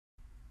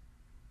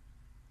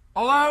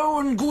Hello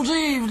and good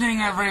evening,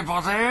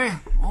 everybody.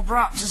 Or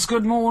perhaps it's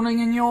good morning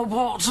in your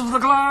parts of the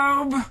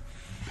globe.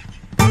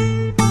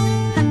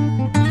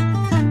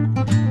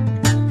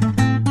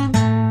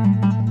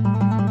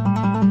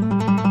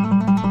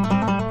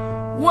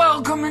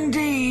 Welcome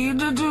indeed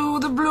to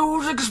the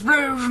blues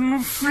explosion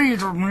of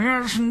freedom.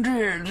 Yes,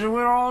 indeed.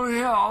 We're all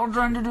here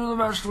trying to do the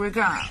best we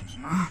can.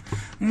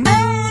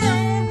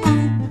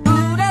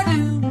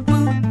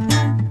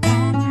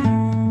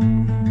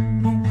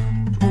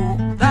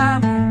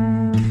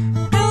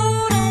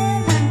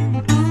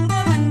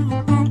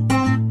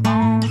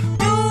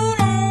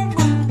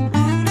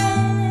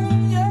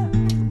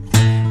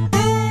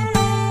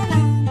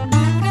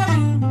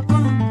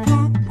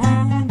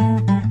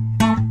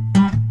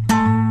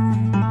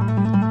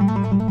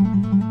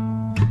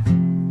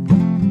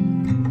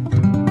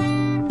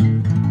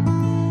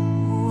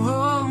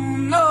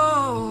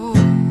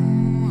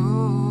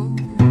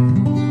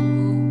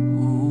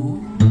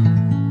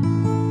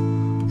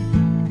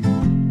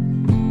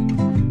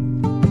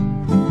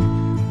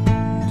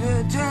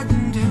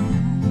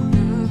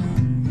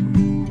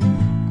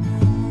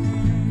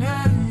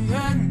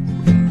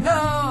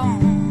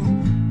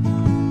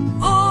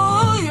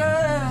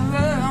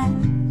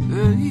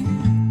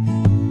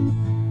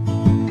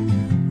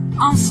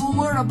 I'm so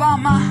worried about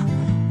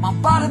my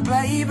body,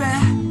 baby.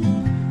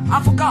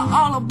 I forgot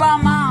all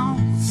about my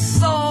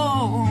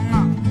soul.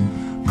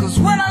 Cause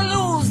when I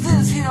lose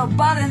this here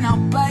body now,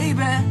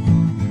 baby,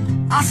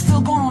 I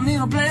still gonna need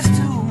a place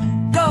to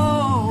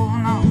go.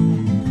 Now,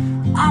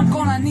 I'm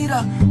gonna need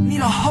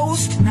a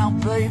host now,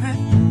 baby,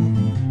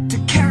 to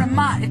carry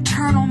my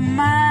eternal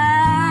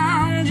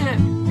mind, yeah.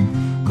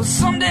 Cause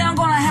someday I'm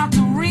gonna have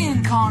to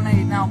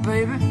reincarnate now,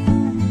 baby.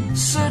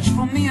 Search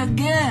for me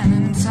again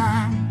in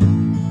time.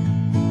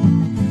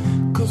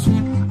 Cause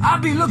I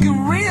be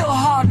looking real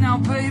hard now,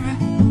 baby.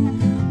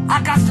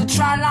 I got to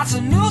try lots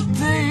of new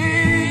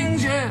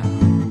things, yeah.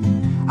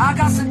 I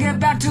got to get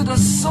back to the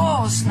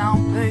source now,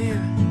 baby.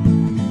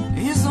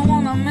 He's the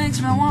one that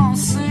makes me wanna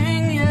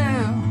sing,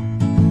 yeah.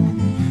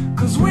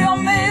 Cause we are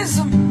made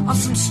of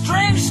some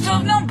strange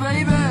stuff now,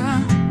 baby,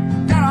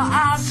 that our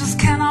eyes just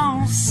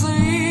cannot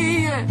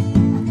see, yeah.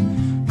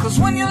 Cause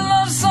when you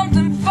love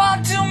something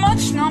far too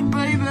much now,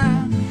 baby,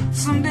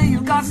 someday you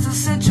got to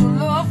set your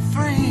love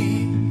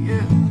free.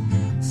 Yeah.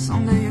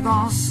 Someday you're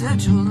gonna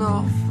set your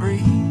love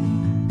free.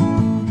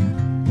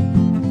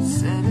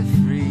 Set it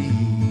free.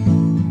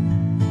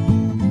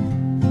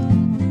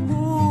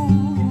 Ooh.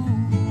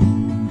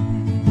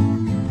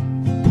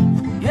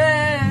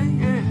 Yeah,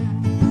 yeah.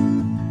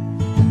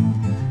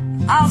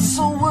 I was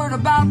so worried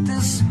about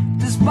this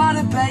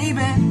body,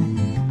 baby.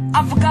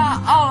 I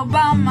forgot all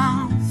about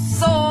my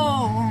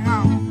soul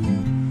now.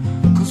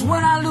 Cause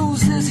when I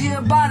lose this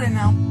here body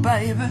now,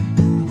 baby,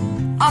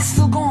 I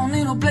still gonna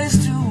need a place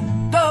to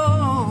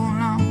go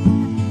now.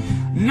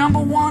 Number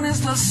one is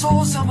the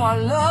source of our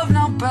love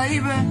now,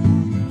 baby.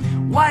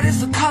 White is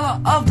the color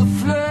of the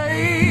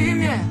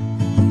flame, yeah.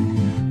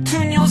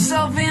 Tune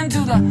yourself into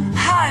the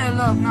higher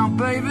love now,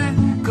 baby.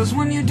 Cause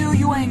when you do,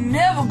 you ain't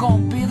never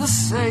gonna be the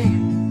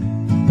same.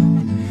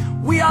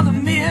 We are the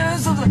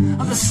mirrors of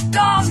the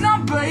stars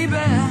now,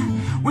 baby.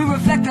 We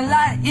reflect the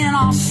light in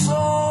our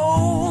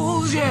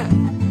souls, yeah.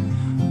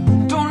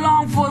 Don't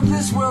long for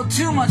this world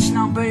too much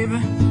now, baby.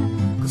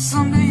 Cause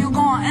someday you're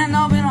gonna end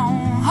up in a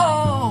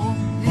hole,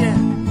 yeah.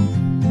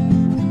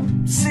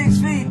 6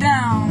 feet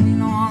down, you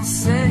know what I'm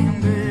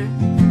saying, baby.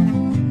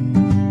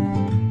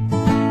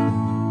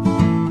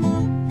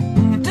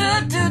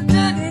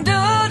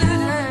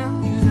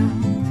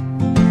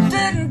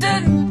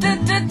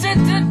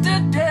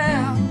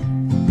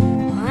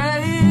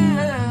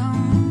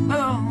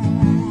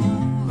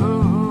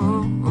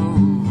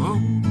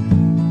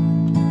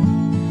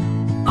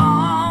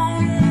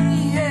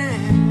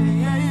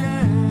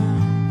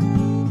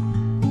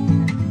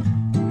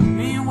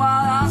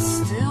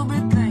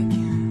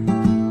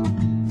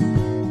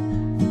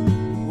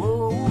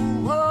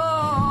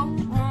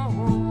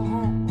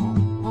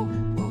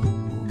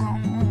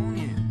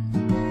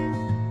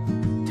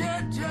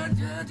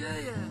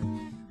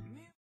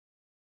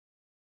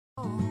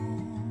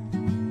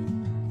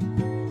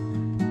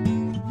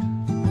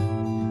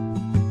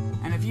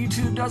 And if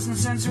YouTube doesn't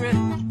censor it,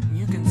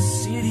 you can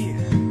see it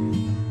here.